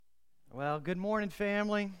Well, good morning,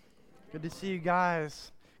 family. Good to see you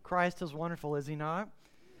guys. Christ is wonderful, is he not?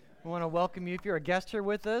 We want to welcome you. If you're a guest here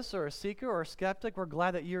with us, or a seeker, or a skeptic, we're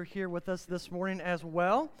glad that you're here with us this morning as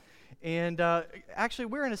well. And actually,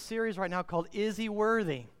 we're in a series right now called Is He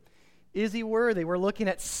Worthy? Is He Worthy? We're looking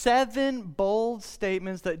at 7 bold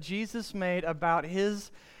statements that Jesus made about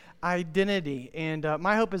His identity. And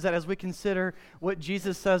my hope is that as we consider what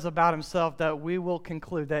Jesus says about Himself, that we will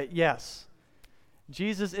conclude that, yes,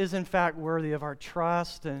 Jesus is in fact worthy of our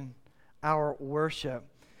trust and our worship.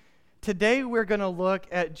 Today we're going to look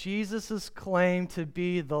at Jesus' claim to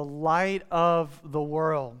be the light of the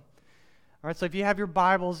world. All right, so if you have your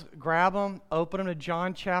Bibles, grab them, open them to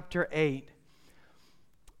John chapter 8.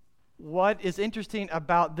 What is interesting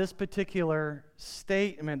about this particular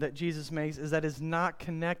statement that Jesus makes is that it's not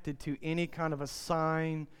connected to any kind of a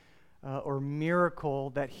sign or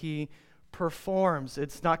miracle that He performs.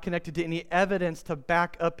 It's not connected to any evidence to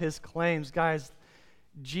back up His claims. Guys,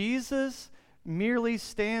 Jesus merely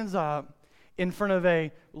stands up in front of a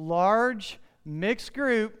large, mixed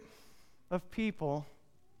group of people,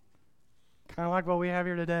 kind of like what we have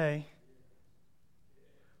here today,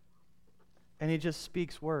 and He just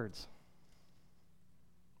speaks words.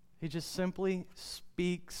 He just simply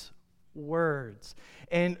speaks words.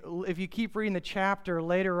 And if you keep reading the chapter,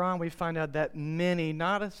 later on we find out that many,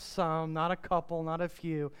 not a some, not a couple, not a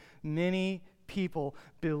few, many people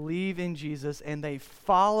believe in Jesus and they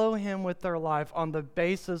follow Him with their life on the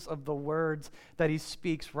basis of the words that He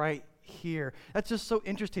speaks right here. That's just so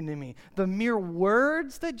interesting to me. The mere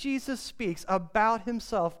words that Jesus speaks about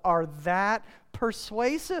Himself are that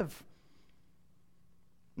persuasive.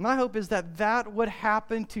 My hope is that that would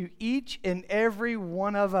happen to each and every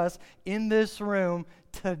one of us in this room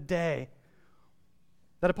today.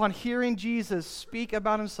 That upon hearing Jesus speak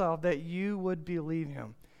about Himself, that you would believe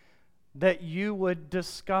Him. That you would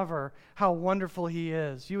discover how wonderful He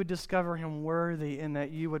is. You would discover Him worthy, and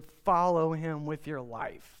that you would follow Him with your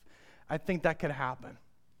life. I think that could happen.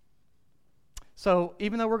 So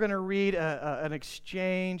even though we're going to read a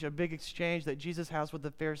big exchange that Jesus has with the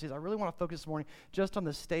Pharisees, I really want to focus this morning just on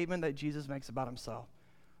the statement that Jesus makes about Himself.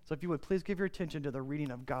 So if you would, please give your attention to the reading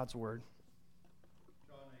of God's Word.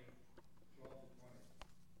 John 8, 12-20.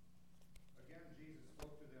 Again, Jesus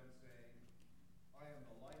spoke to them, saying, I am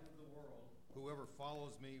the light of the world. Whoever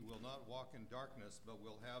follows me will not walk in darkness, but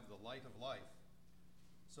will have the light of life.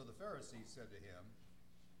 So the Pharisees said to Him,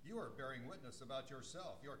 You are bearing witness about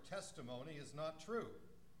yourself. Your testimony is not true.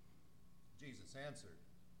 Jesus answered,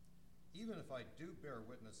 Even if I do bear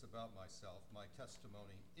witness about myself, my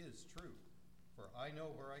testimony is true. For I know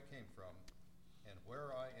where I came from and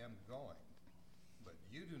where I am going. But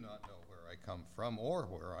you do not know where I come from or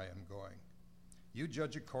where I am going. You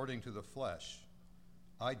judge according to the flesh.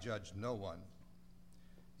 I judge no one.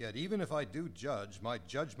 Yet even if I do judge, my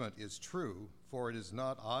judgment is true, for it is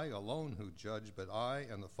not I alone who judge, but I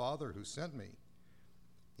and the Father who sent me.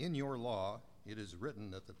 In your law it is written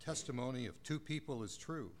that the testimony of 2 people is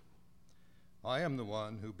true. I am the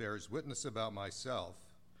one who bears witness about myself,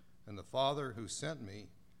 and the Father who sent me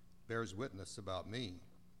bears witness about me.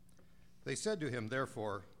 They said to Him,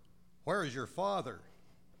 therefore, Where is your Father?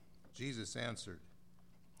 Jesus answered,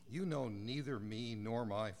 You know neither me nor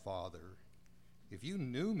my Father. If you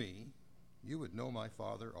knew me, you would know my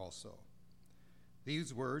Father also.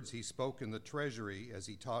 These words He spoke in the treasury as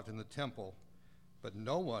He taught in the temple, but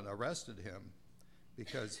no one arrested Him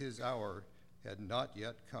because His hour had not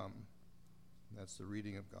yet come. That's the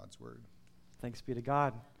reading of God's Word. Thanks be to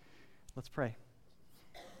God. Let's pray.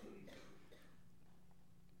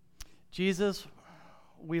 Jesus,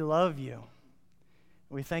 we love You.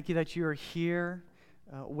 We thank You that You are here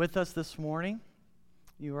with us this morning.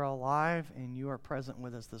 You are alive and You are present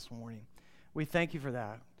with us this morning. We thank You for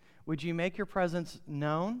that. Would You make Your presence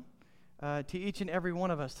known to each and every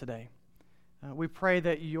one of us today? We pray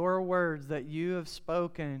that Your words that You have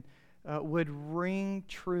spoken would ring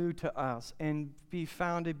true to us and be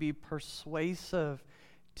found to be persuasive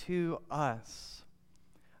to us.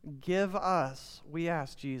 Give us, we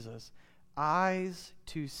ask Jesus, eyes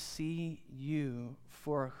to see You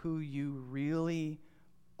for who You really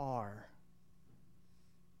are.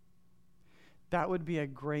 That would be a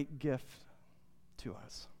great gift to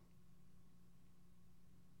us.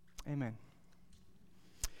 Amen.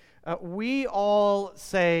 We all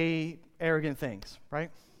say arrogant things, right?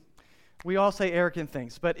 We all say arrogant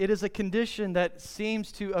things, but it is a condition that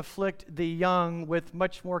seems to afflict the young with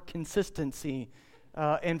much more consistency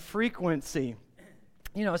and frequency.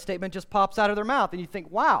 You know, a statement just pops out of their mouth, and you think,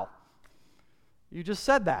 wow, you just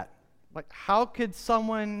said that. Like, how could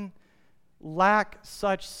someone lack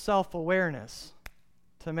such self-awareness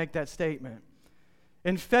to make that statement.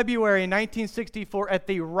 In February 1964, at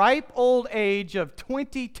the ripe old age of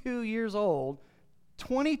 22 years old,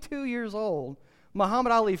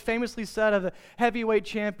 Muhammad Ali famously said of the heavyweight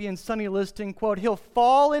champion Sonny Liston, quote, "He'll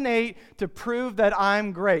fall in 8 to prove that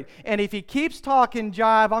I'm great. And if he keeps talking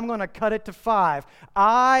jive, I'm going to cut it to 5.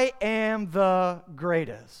 I am the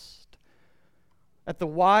greatest." At the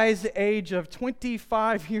wise age of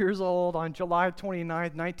 25 years old, on July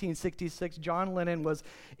 29th, 1966, John Lennon was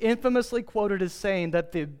infamously quoted as saying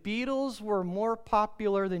that the Beatles were more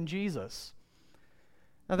popular than Jesus.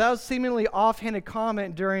 Now, that was seemingly offhanded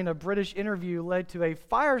comment during a British interview led to a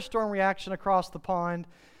firestorm reaction across the pond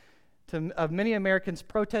of many Americans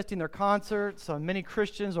protesting their concerts, many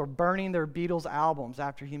Christians or burning their Beatles albums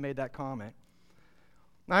after he made that comment.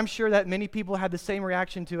 I'm sure that many people had the same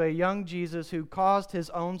reaction to a young Jesus who caused his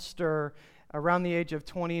own stir around the age of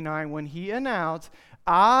 29 when he announced,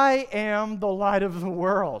 "I am the light of the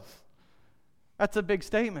world." That's a big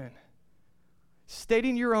statement.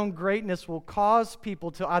 Stating your own greatness will cause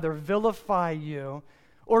people to either vilify you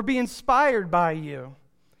or be inspired by you,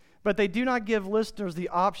 but they do not give listeners the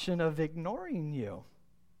option of ignoring you.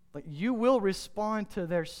 Like, you will respond to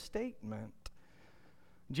their statement.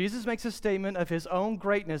 Jesus makes a statement of his own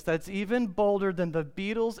greatness that's even bolder than the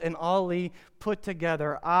Beatles and Ali put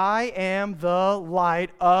together. I am the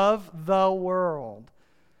light of the world.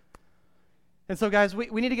 And so, guys, we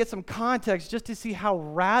need to get some context just to see how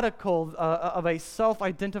radical of a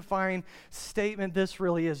self-identifying statement this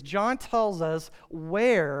really is. John tells us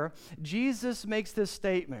where Jesus makes this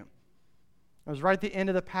statement. It was right at the end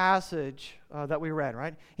of the passage that we read,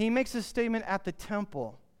 right? He makes this statement at the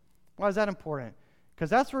temple. Why is that important? Because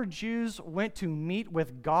that's where Jews went to meet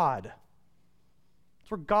with God. That's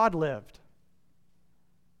where God lived.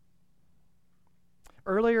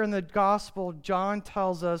 Earlier in the gospel, John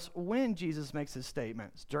tells us when Jesus makes his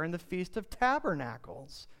statements, during the Feast of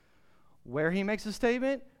Tabernacles. Where he makes a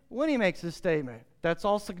statement, when he makes his statement. That's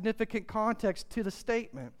all significant context to the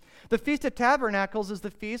statement. The Feast of Tabernacles is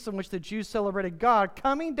the feast in which the Jews celebrated God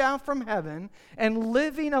coming down from heaven and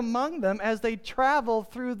living among them as they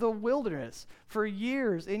traveled through the wilderness for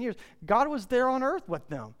years and years. God was there on earth with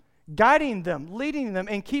them, guiding them, leading them,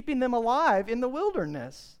 and keeping them alive in the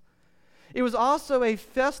wilderness. It was also a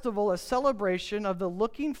festival, a celebration of the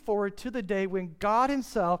looking forward to the day when God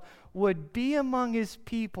himself would be among his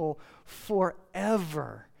people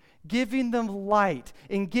forever, giving them light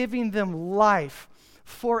and giving them life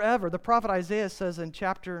forever. The prophet Isaiah says in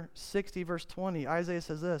chapter 60, verse 20, Isaiah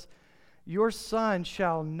says this, "Your sun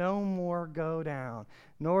shall no more go down,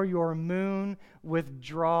 nor your moon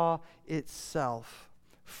withdraw itself,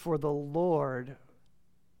 for the Lord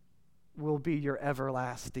will be your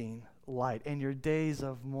everlasting light, and your days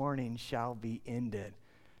of mourning shall be ended."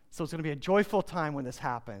 So it's going to be a joyful time when this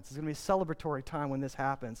happens. It's going to be a celebratory time when this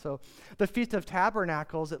happens. So the Feast of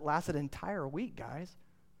Tabernacles, it lasted an entire week, guys.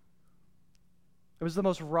 It was the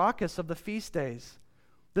most raucous of the feast days.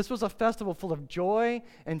 This was a festival full of joy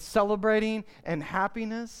and celebrating and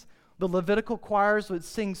happiness. The Levitical choirs would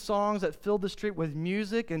sing songs that filled the street with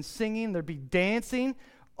music and singing. There'd be dancing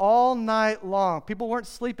all night long. People weren't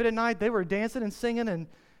sleeping at night. They were dancing and singing and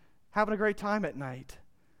having a great time at night.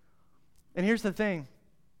 And here's the thing.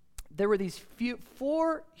 There were these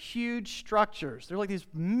four huge structures. They're like these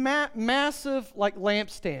massive like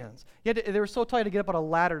lampstands. They were so tight to get up on a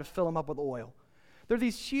ladder to fill them up with oil. There are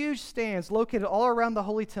these huge stands located all around the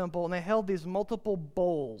Holy Temple, and they held these multiple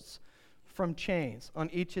bowls from chains on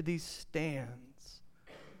each of these stands.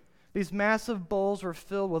 These massive bowls were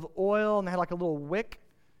filled with oil, and they had like a little wick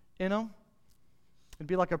in them. It'd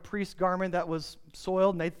be like a priest's garment that was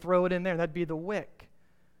soiled, and they'd throw it in there, and that'd be the wick.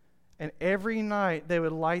 And every night, they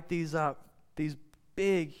would light these up, these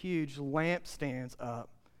big, huge lampstands up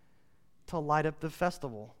to light up the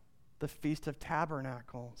festival, the Feast of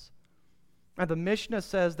Tabernacles. And the Mishnah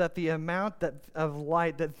says that the amount of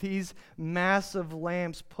light that these massive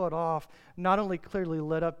lamps put off not only clearly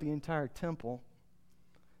lit up the entire temple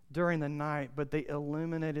during the night, but they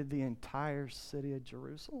illuminated the entire city of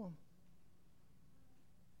Jerusalem.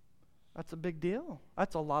 That's a big deal.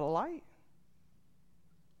 That's a lot of light.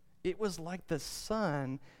 It was like the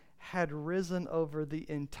sun had risen over the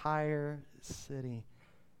entire city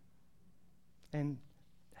and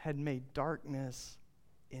had made darkness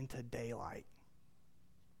into daylight,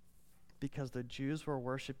 because the Jews were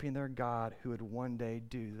worshiping their God who would one day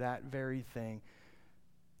do that very thing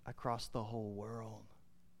across the whole world.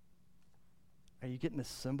 Are you getting the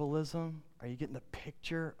symbolism? Are you getting the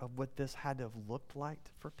picture of what this had to have looked like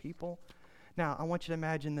for people? Now, I want you to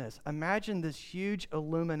imagine this. Imagine this huge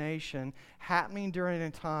illumination happening during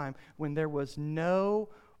a time when there was no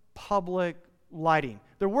public lighting.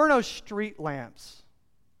 There were no street lamps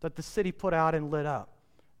that the city put out and lit up.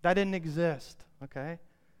 That didn't exist, okay?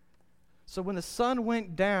 So when the sun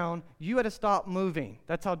went down, you had to stop moving.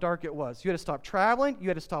 That's how dark it was. You had to stop traveling. You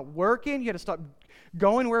had to stop working. You had to stop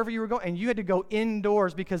going wherever you were going. And you had to go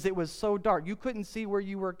indoors because it was so dark. You couldn't see where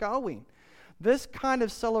you were going. This kind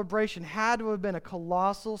of celebration had to have been a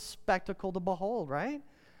colossal spectacle to behold, right?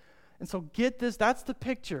 And so get this, that's the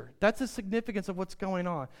picture. That's the significance of what's going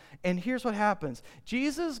on. And here's what happens.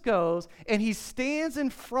 Jesus goes and he stands in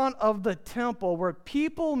front of the temple where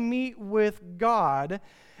people meet with God,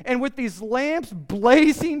 and with these lamps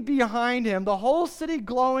blazing behind him, the whole city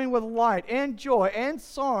glowing with light and joy and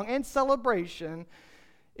song and celebration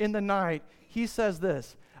in the night, he says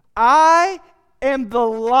this, I am the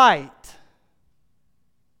light.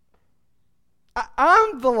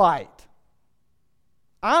 I'm the light.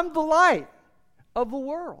 I'm the light of the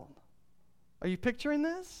world. Are you picturing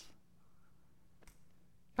this?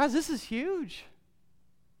 Guys, this is huge.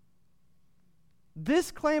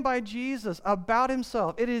 This claim by Jesus about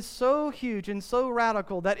himself, it is so huge and so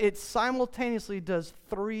radical that it simultaneously does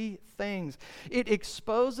three things. It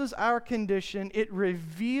exposes our condition, it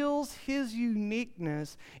reveals his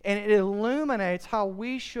uniqueness, and it illuminates how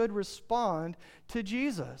we should respond to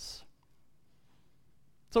Jesus.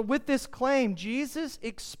 So with this claim, Jesus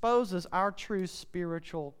exposes our true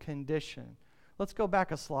spiritual condition. Let's go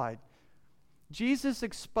back a slide. Jesus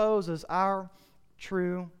exposes our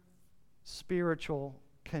true spiritual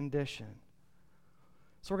condition.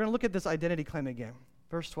 So we're going to look at this identity claim again.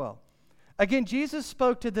 Verse 12. Again, Jesus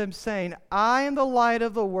spoke to them saying, I am the light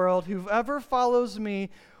of the world. Whoever follows me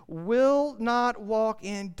will not walk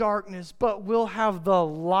in darkness, but will have the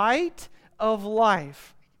light of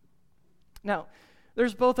life. Now,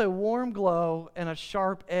 there's both a warm glow and a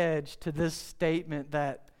sharp edge to this statement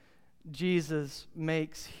that Jesus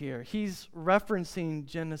makes here. He's referencing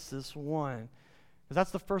Genesis 1, because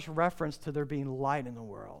that's the first reference to there being light in the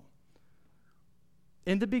world.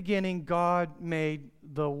 In the beginning, God made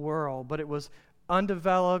the world, but it was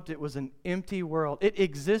undeveloped. It was an empty world. It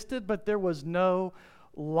existed, but there was no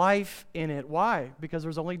life in it. Why? Because there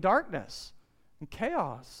was only darkness and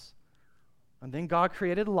chaos. And then God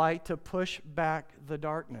created light to push back the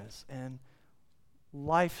darkness, and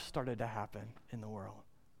life started to happen in the world.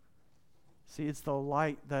 See, it's the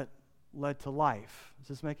light that led to life. Is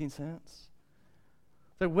this making sense?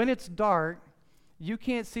 So when it's dark, you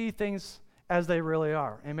can't see things as they really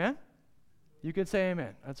are. Amen? You could say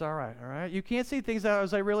amen. That's all right? You can't see things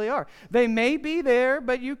as they really are. They may be there,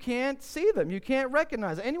 but you can't see them. You can't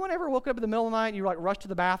recognize it. Anyone ever woke up in the middle of the night and you rush to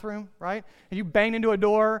the bathroom, right? And you banged into a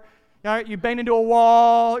door. You bang into a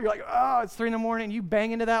wall. You're like, oh, it's 3 a.m, and you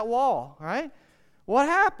bang into that wall, right? What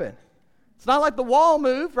happened? It's not like the wall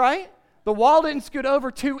moved, right? The wall didn't scoot over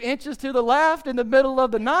 2 inches to the left in the middle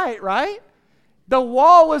of the night, right? The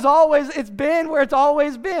wall was always, it's been where it's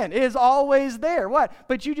always been. It is always there. What?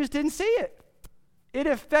 But you just didn't see it. It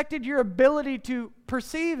affected your ability to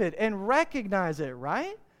perceive it and recognize it,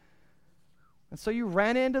 right? And so you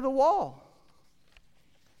ran into the wall.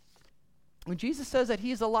 When Jesus says that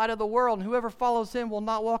he's the light of the world and whoever follows him will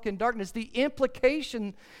not walk in darkness, the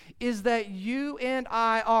implication is that you and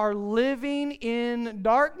I are living in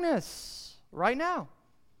darkness right now.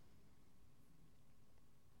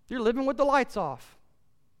 You're living with the lights off.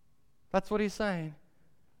 That's what he's saying.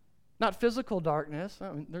 Not physical darkness.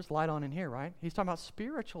 I mean, there's light on in here, right? He's talking about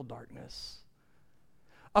spiritual darkness.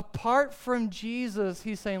 Apart from Jesus,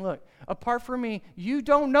 he's saying, look, apart from me, you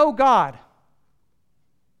don't know God.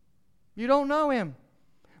 You don't know him.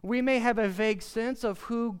 We may have a vague sense of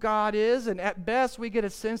who God is, and at best we get a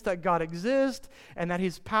sense that God exists and that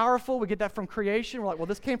he's powerful. We get that from creation. We're like, well,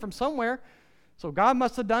 this came from somewhere, so God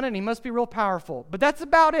must have done it, and he must be real powerful. But that's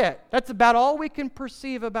about it. That's about all we can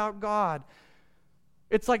perceive about God.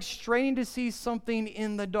 It's like straining to see something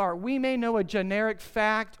in the dark. We may know a generic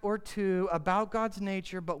fact or two about God's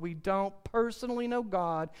nature, but we don't personally know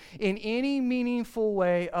God in any meaningful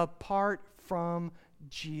way apart from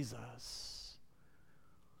Jesus.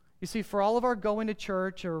 You see, for all of our going to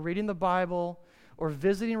church or reading the Bible or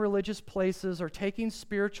visiting religious places or taking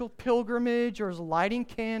spiritual pilgrimage or lighting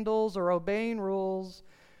candles or obeying rules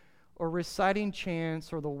or reciting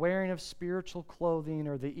chants or the wearing of spiritual clothing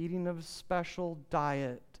or the eating of a special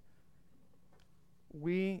diet,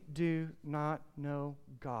 we do not know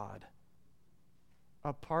God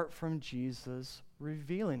apart from Jesus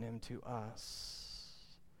revealing him to us.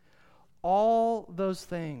 All those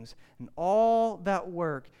things and all that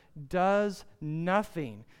work does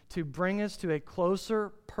nothing to bring us to a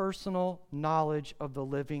closer personal knowledge of the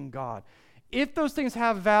living God. If those things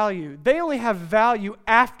have value, they only have value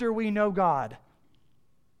after we know God.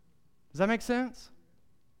 Does that make sense?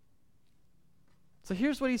 So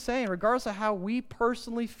here's what he's saying. Regardless of how we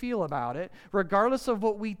personally feel about it, regardless of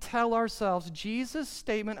what we tell ourselves, Jesus'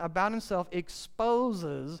 statement about himself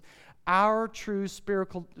exposes our true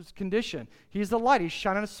spiritual condition. He's the light. He's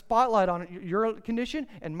shining a spotlight on your condition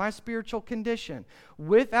and my spiritual condition.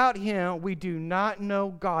 Without him, we do not know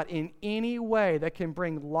God in any way that can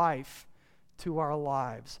bring life to our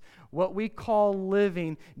lives. What we call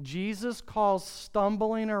living, Jesus calls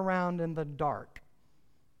stumbling around in the dark.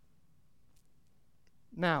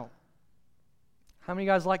 Now, how many of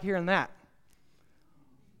you guys like hearing that?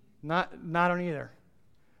 Not on either.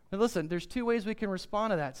 Now listen, there's two ways we can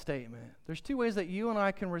respond to that statement. There's two ways that you and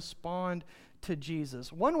I can respond to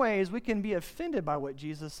Jesus. One way is we can be offended by what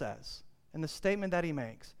Jesus says and the statement that he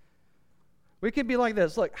makes. We could be like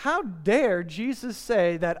this. Look, how dare Jesus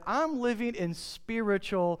say that I'm living in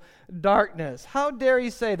spiritual darkness? How dare he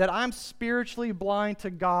say that I'm spiritually blind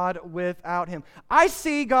to God without him? I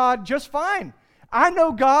see God just fine. I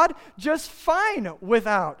know God just fine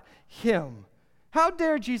without him. How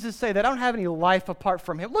dare Jesus say that I don't have any life apart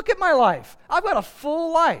from him? Look at my life. I've got a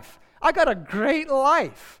full life. I've got a great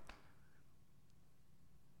life.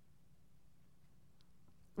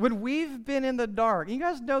 When we've been in the dark, you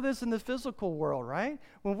guys know this in the physical world, right?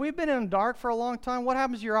 When we've been in the dark for a long time, what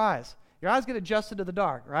happens to your eyes? Your eyes get adjusted to the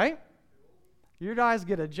dark, right? Your eyes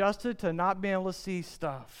get adjusted to not being able to see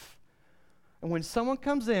stuff. And when someone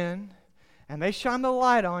comes in and they shine the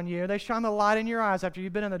light on you, they shine the light in your eyes after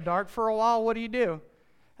you've been in the dark for a while, what do?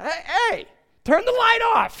 Hey, turn the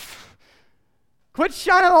light off. Quit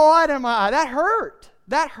shining the light in my eye. That hurt.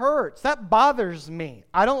 That hurts. That bothers me.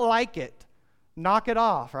 I don't like it. Knock it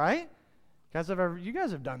off, right? You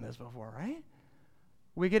guys have done this before, right?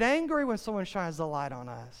 We get angry when someone shines the light on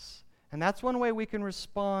us. And that's one way we can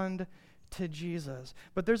respond to Jesus.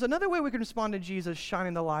 But there's another way we can respond to Jesus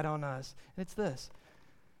shining the light on us. And it's this.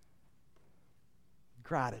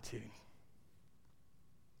 Gratitude.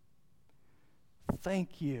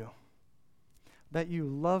 Thank you that you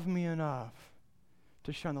love me enough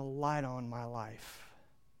to shine the light on my life.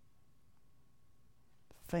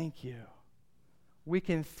 Thank you. We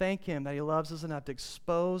can thank him that he loves us enough to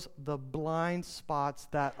expose the blind spots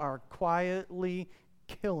that are quietly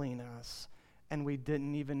killing us, and we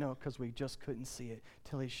didn't even know because we just couldn't see it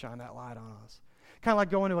till he shined that light on us. Kind of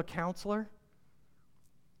like going to a counselor,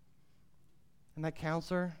 and that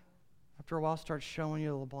counselor, after a while, starts showing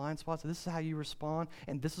you the blind spots. This is how you respond,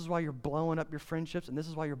 and this is why you're blowing up your friendships, and this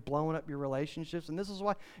is why you're blowing up your relationships, and this is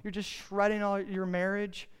why you're just shredding all your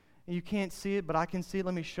marriage, and you can't see it, but I can see it.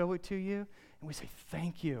 Let me show it to you. And we say,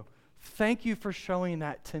 thank you. Thank you for showing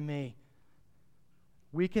that to me.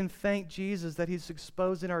 We can thank Jesus that he's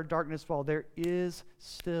exposing our darkness while there is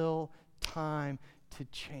still time to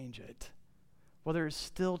change it. Well, there is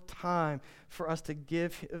still time for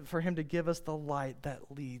him to give us the light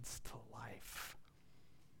that leads to life.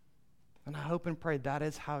 And I hope and pray that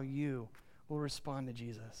is how you will respond to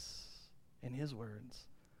Jesus in his words.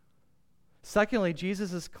 Secondly,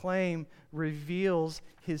 Jesus' claim reveals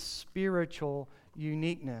his spiritual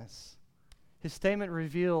uniqueness. His statement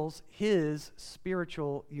reveals his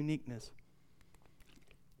spiritual uniqueness.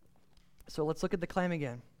 So let's look at the claim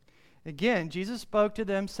again. Again, Jesus spoke to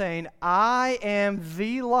them saying, I am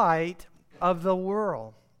the light of the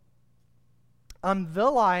world. I'm the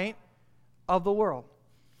light of the world.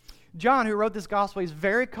 John, who wrote this gospel, is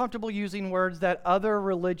very comfortable using words that other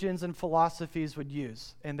religions and philosophies would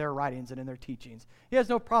use in their writings and in their teachings. He has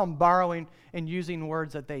no problem borrowing and using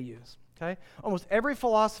words that they use. Okay? Almost every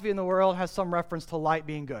philosophy in the world has some reference to light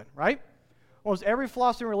being good, right? Almost every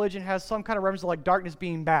philosophy and religion has some kind of reference to like darkness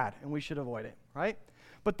being bad, and we should avoid it, right?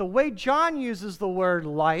 But the way John uses the word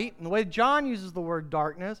light and the way John uses the word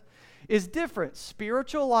darkness is different.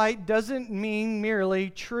 Spiritual light doesn't mean merely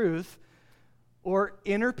truth or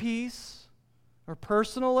inner peace, or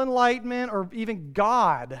personal enlightenment, or even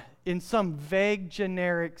God in some vague,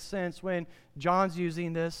 generic sense when John's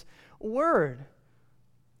using this word.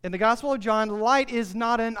 In the Gospel of John, light is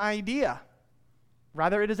not an idea.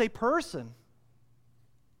 Rather, it is a person.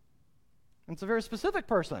 And it's a very specific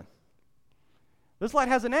person. This light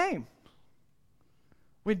has a name.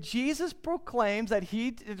 When Jesus proclaims that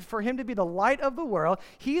for him to be the light of the world,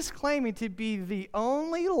 he's claiming to be the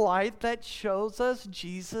only light that shows us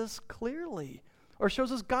Jesus clearly, or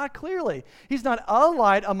shows us God clearly. He's not a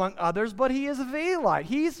light among others, but he is the light.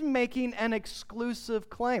 He's making an exclusive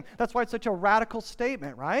claim. That's why it's such a radical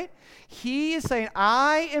statement, right? He is saying,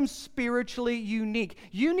 I am spiritually unique.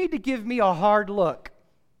 You need to give me a hard look.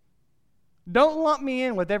 Don't lump me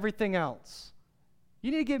in with everything else.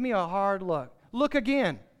 You need to give me a hard look. Look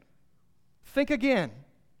again. Think again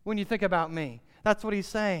when you think about me. That's what he's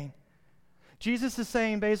saying. Jesus is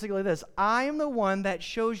saying basically this: I am the one that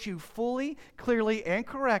shows you fully, clearly, and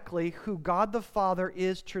correctly who God the Father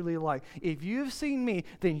is truly like. If you have seen me,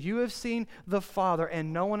 then you have seen the Father,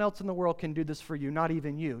 and no one else in the world can do this for you, not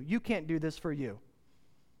even you. You can't do this for you.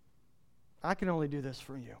 I can only do this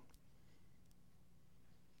for you.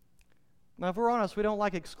 Now, if we're honest, we don't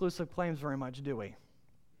like exclusive claims very much, do we? It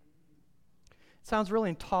sounds really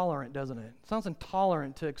intolerant, doesn't it? It sounds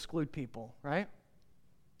intolerant to exclude people, right?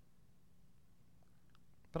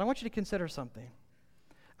 But I want you to consider something.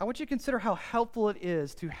 I want you to consider how helpful it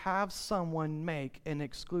is to have someone make an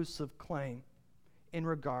exclusive claim in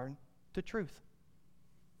regard to truth.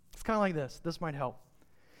 It's kind of like this. This might help.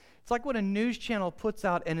 It's like when a news channel puts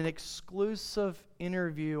out an exclusive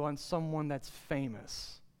interview on someone that's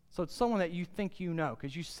famous. So it's someone that you think you know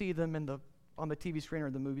because you see them on the TV screen or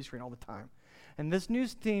the movie screen all the time. And this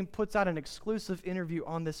news team puts out an exclusive interview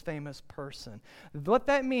on this famous person. What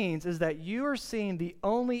that means is that you are seeing the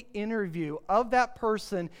only interview of that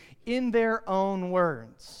person in their own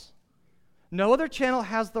words. No other channel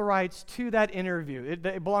has the rights to that interview.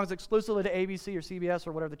 It belongs exclusively to ABC or CBS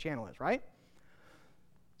or whatever the channel is, right?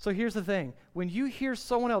 So here's the thing. When you hear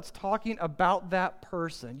someone else talking about that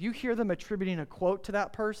person, you hear them attributing a quote to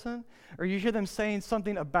that person, or you hear them saying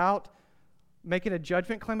something about making a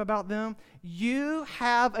judgment claim about them, you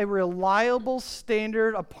have a reliable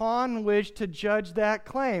standard upon which to judge that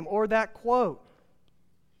claim or that quote.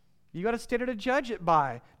 You got a standard to judge it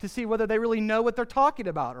by to see whether they really know what they're talking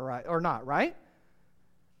about or not, right?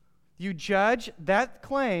 You judge that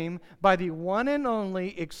claim by the one and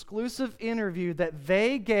only exclusive interview that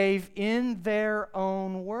they gave in their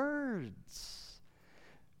own words.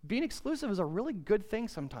 Being exclusive is a really good thing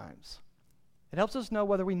sometimes. It helps us know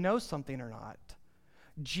whether we know something or not.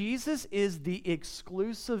 Jesus is the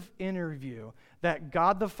exclusive interview that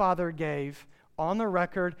God the Father gave on the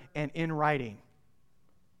record and in writing.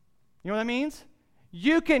 You know what that means?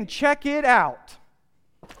 You can check it out.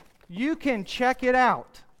 You can check it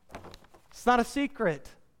out. It's not a secret.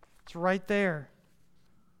 It's right there.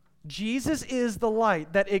 Jesus is the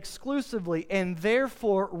light that exclusively and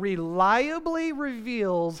therefore reliably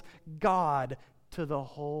reveals God to the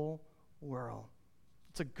whole world.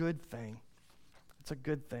 It's a good thing. It's a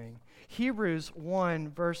good thing. Hebrews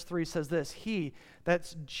 1 verse 3 says this: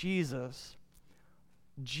 that's Jesus.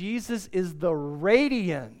 Jesus is the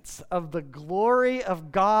radiance of the glory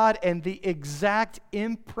of God and the exact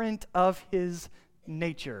imprint of his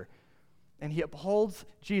nature. And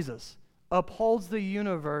Jesus upholds the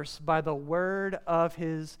universe by the word of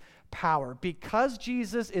his power. Because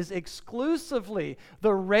Jesus is exclusively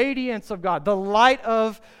the radiance of God, the light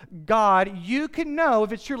of God, you can know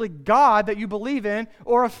if it's truly God that you believe in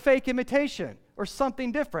or a fake imitation or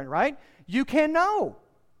something different, right? You can know.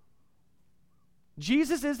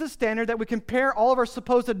 Jesus is the standard that we compare all of our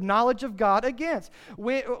supposed knowledge of God against,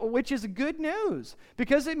 which is good news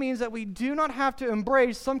because it means that we do not have to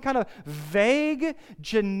embrace some kind of vague,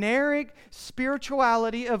 generic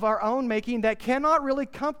spirituality of our own making that cannot really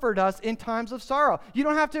comfort us in times of sorrow. You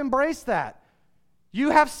don't have to embrace that.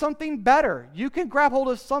 You have something better. You can grab hold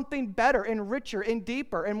of something better and richer and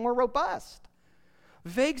deeper and more robust.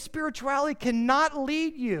 Vague spirituality cannot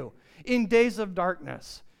lead you in days of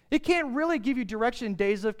darkness. It can't really give you direction in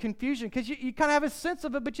days of confusion because you kind of have a sense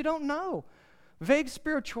of it, but you don't know. Vague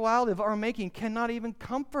spirituality of our making cannot even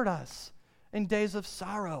comfort us in days of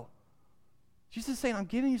sorrow. Jesus is saying, I'm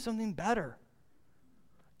giving you something better.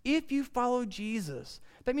 If you follow Jesus,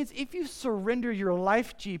 that means if you surrender your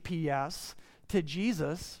life GPS to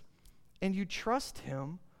Jesus and you trust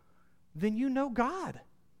him, then you know God.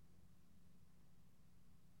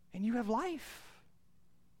 And you have life.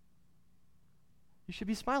 You should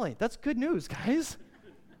be smiling. That's good news, guys.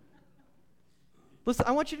 Listen,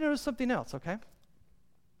 I want you to notice something else, okay?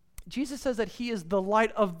 Jesus says that he is the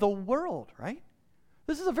light of the world, right?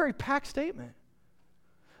 This is a very packed statement.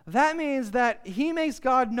 That means that he makes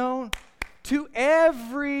God known to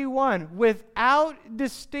everyone without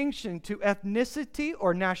distinction to ethnicity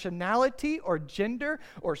or nationality or gender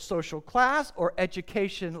or social class or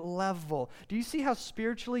education level. Do you see how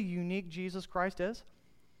spiritually unique Jesus Christ is?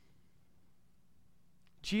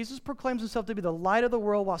 Jesus proclaims himself to be the light of the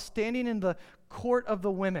world while standing in the court of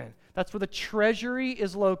the women. That's where the treasury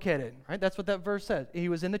is located, right? That's what that verse says. He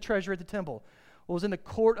was in the treasury at the temple. Well, it was in the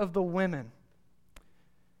court of the women.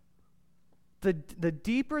 The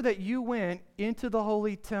deeper that you went into the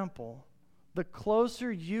holy temple, the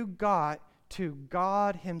closer you got to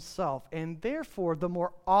God himself, and therefore the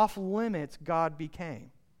more off limits God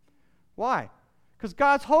became. Why? Because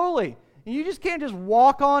God's holy. And you just can't just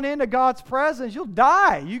walk on into God's presence. You'll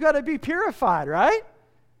die. You got to be purified, right?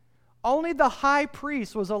 Only the high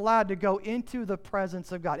priest was allowed to go into the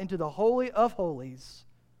presence of God, into the Holy of Holies.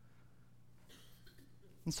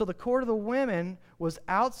 And so the court of the women was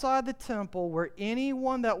outside the temple where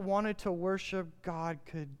anyone that wanted to worship God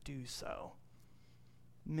could do so.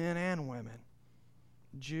 Men and women,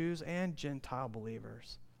 Jews and Gentile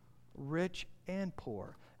believers, rich and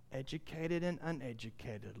poor, educated and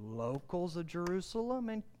uneducated, locals of Jerusalem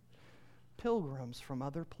and pilgrims from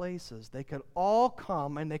other places. They could all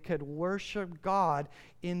come and they could worship God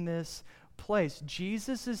in this place.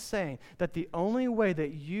 Jesus is saying that the only way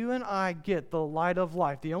that you and I get the light of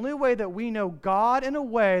life, the only way that we know God in a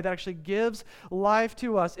way that actually gives life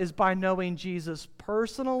to us is by knowing Jesus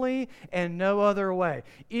personally and no other way.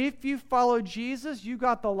 If you follow Jesus, you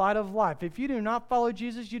got the light of life. If you do not follow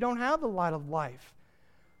Jesus, you don't have the light of life.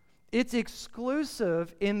 It's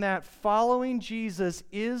exclusive in that following Jesus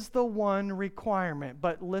is the one requirement.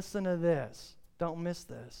 But listen to this. Don't miss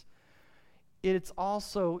this. It's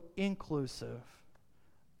also inclusive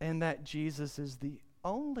in that Jesus is the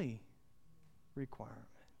only requirement.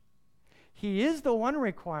 He is the one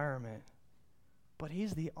requirement, but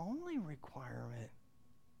he's the only requirement.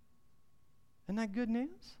 Isn't that good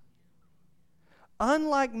news?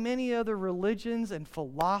 Unlike many other religions and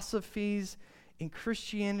philosophies, in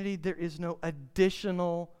Christianity, there is no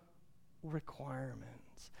additional requirements.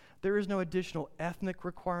 There is no additional ethnic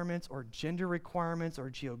requirements or gender requirements or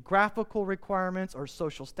geographical requirements or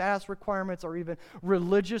social status requirements or even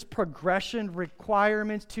religious progression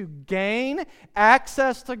requirements to gain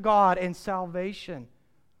access to God and salvation.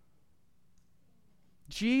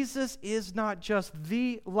 Jesus is not just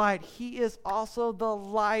the light. He is also the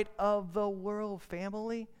light of the world,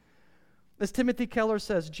 family. As Timothy Keller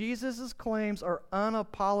says, Jesus' claims are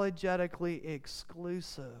unapologetically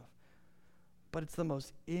exclusive, but it's the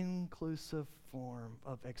most inclusive form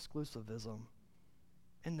of exclusivism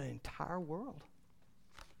in the entire world.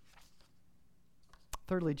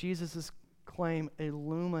 Thirdly, Jesus' claim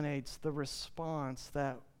illuminates the response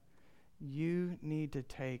that you need to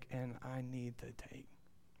take and I need to take.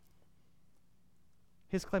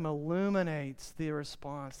 His claim illuminates the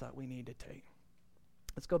response that we need to take.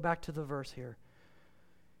 Let's go back to the verse here.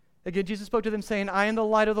 Again, Jesus spoke to them saying, I am the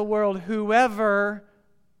light of the world. Whoever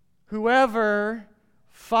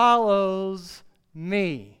follows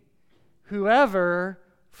me. Whoever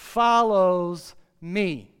follows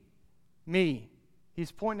me. Me.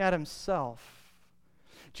 He's pointing at himself.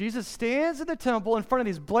 Jesus stands in the temple in front of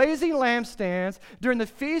these blazing lampstands during the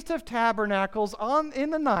Feast of Tabernacles in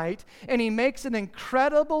the night, and he makes an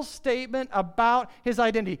incredible statement about his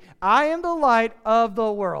identity. I am the light of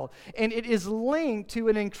the world. And it is linked to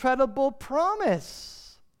an incredible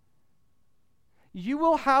promise. You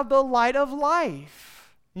will have the light of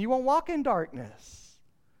life. You won't walk in darkness.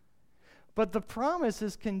 But the promise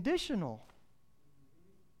is conditional.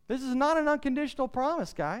 This is not an unconditional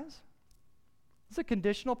promise, guys. It's a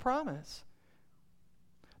conditional promise.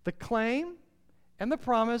 The claim and the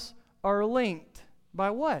promise are linked by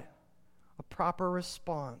what? A proper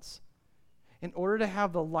response. In order to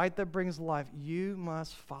have the light that brings life, you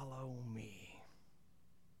must follow me.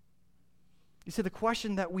 You see, the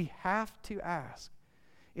question that we have to ask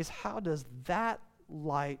is, how does that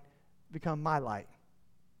light become my light?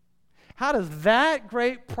 How does that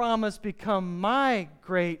great promise become my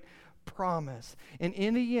great promise? And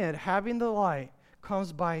in the end, having the light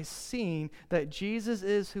comes by seeing that Jesus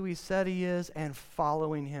is who he said he is and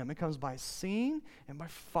following him. It comes by seeing and by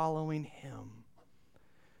following him.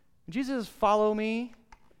 When Jesus says, follow me,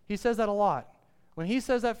 he says that a lot. When he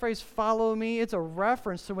says that phrase, follow me, it's a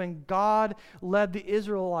reference to when God led the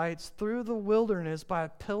Israelites through the wilderness by a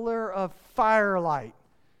pillar of firelight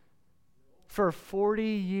for 40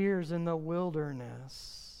 years in the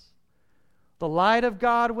wilderness. The light of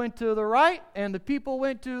God went to the right and the people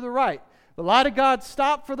went to the right. The light of God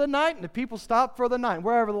stopped for the night, and the people stopped for the night.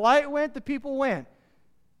 Wherever the light went, the people went.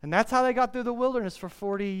 And that's how they got through the wilderness for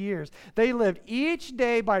 40 years. They lived each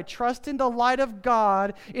day by trusting the light of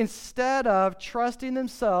God instead of trusting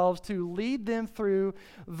themselves to lead them through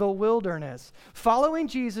the wilderness. Following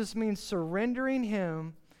Jesus means surrendering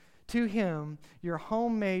him to him your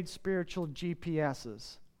homemade spiritual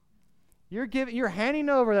GPSs. You're handing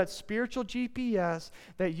over that spiritual GPS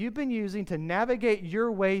that you've been using to navigate your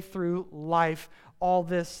way through life all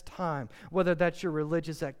this time. Whether that's your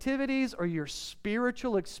religious activities or your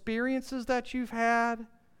spiritual experiences that you've had,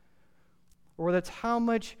 or that's how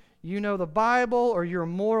much you know the Bible or your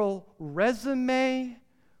moral resume.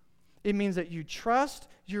 It means that you trust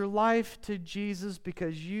your life to Jesus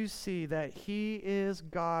because you see that he is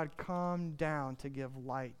God come down to give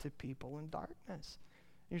light to people in darkness.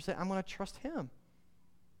 And you're saying, I'm going to trust him.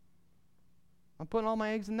 I'm putting all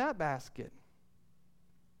my eggs in that basket.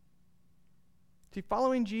 See,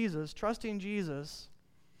 following Jesus, trusting Jesus,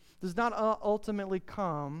 does not ultimately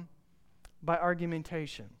come by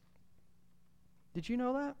argumentation. Did you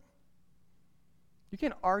know that? You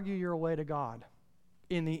can't argue your way to God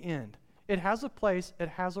in the end. It has a place, it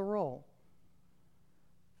has a role.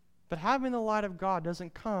 But having the light of God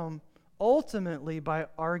doesn't come ultimately by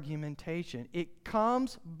argumentation. It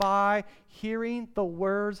comes by hearing the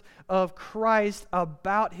words of Christ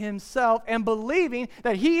about himself and believing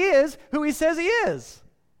that he is who he says he is.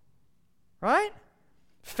 Right?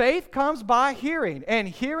 Faith comes by hearing, and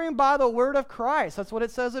hearing by the word of Christ. That's what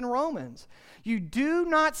it says in Romans. You do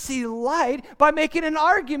not see light by making an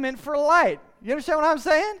argument for light. You understand what I'm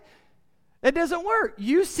saying? It doesn't work.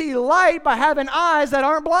 You see light by having eyes that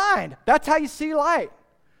aren't blind. That's how you see light.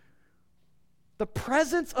 The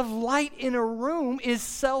presence of light in a room is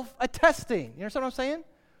self-attesting. You understand what I'm saying?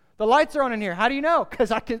 The lights are on in here. How do you know?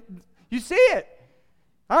 Because you see it.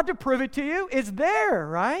 I don't have to prove it to you. It's there,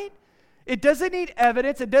 right? It doesn't need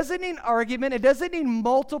evidence. It doesn't need argument. It doesn't need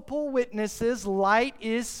multiple witnesses. Light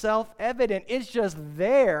is self-evident. It's just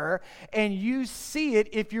there, and you see it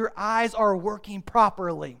if your eyes are working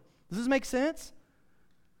properly. Does this make sense?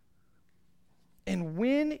 And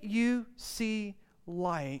when you see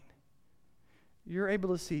light, you're able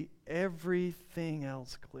to see everything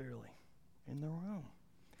else clearly in the room.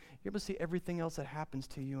 You're able to see everything else that happens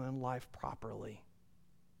to you in life properly.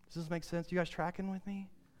 Does this make sense? You guys tracking with me?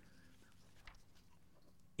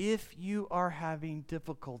 If you are having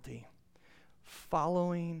difficulty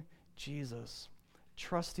following Jesus,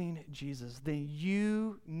 trusting Jesus, then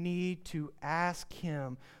you need to ask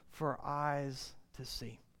him for eyes to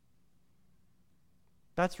see.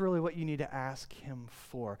 That's really what you need to ask him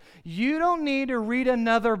for. You don't need to read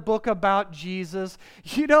another book about Jesus.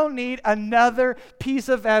 You don't need another piece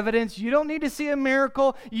of evidence. You don't need to see a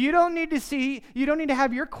miracle. You don't need to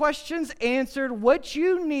have your questions answered. What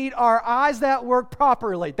you need are eyes that work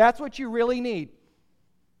properly. That's what you really need.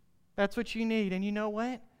 That's what you need. And you know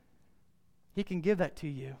what? He can give that to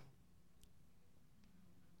you.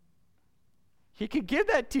 He can give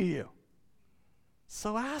that to you.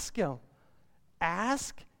 So ask him.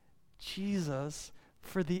 Ask Jesus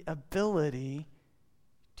for the ability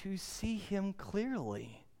to see him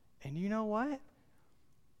clearly. And you know what?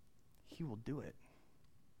 He will do it.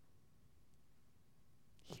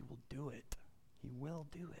 He will do it. He will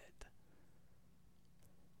do it.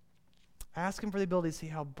 Ask him for the ability to see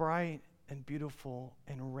how bright and beautiful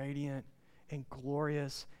and radiant and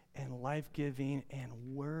glorious and life-giving and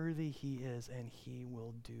worthy he is, and he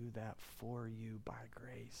will do that for you by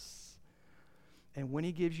grace. And when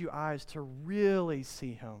he gives you eyes to really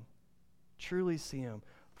see him, truly see him,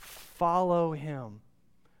 follow him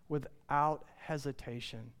without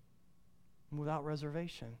hesitation, without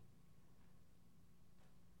reservation.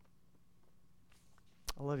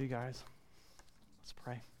 I love you guys. Let's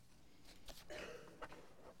pray.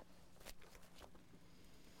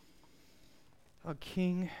 Oh,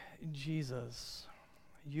 King Jesus,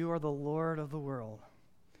 you are the Lord of the world.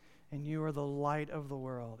 And you are the light of the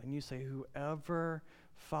world. And you say, whoever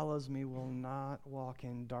follows me will not walk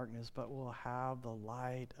in darkness, but will have the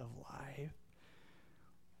light of life.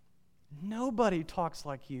 Nobody talks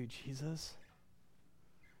like you, Jesus.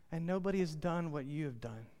 And nobody has done what you have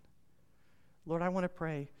done. Lord, I want to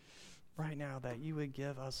pray right now that you would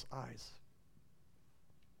give us eyes,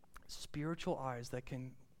 spiritual eyes that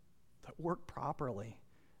work properly,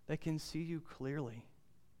 that can see you clearly.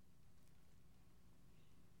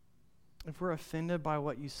 If we're offended by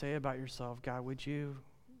what you say about yourself, God, would you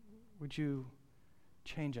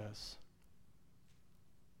change us?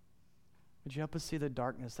 Would you help us see the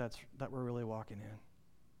darkness that we're really walking in,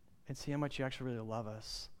 and see how much you actually really love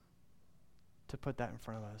us to put that in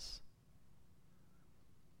front of us?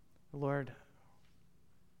 Lord,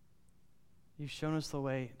 you've shown us the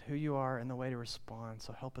way, who you are, and the way to respond,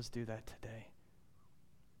 so help us do that today.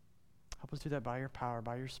 Help us do that by your power,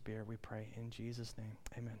 by your Spirit, we pray. In Jesus' name,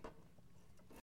 amen.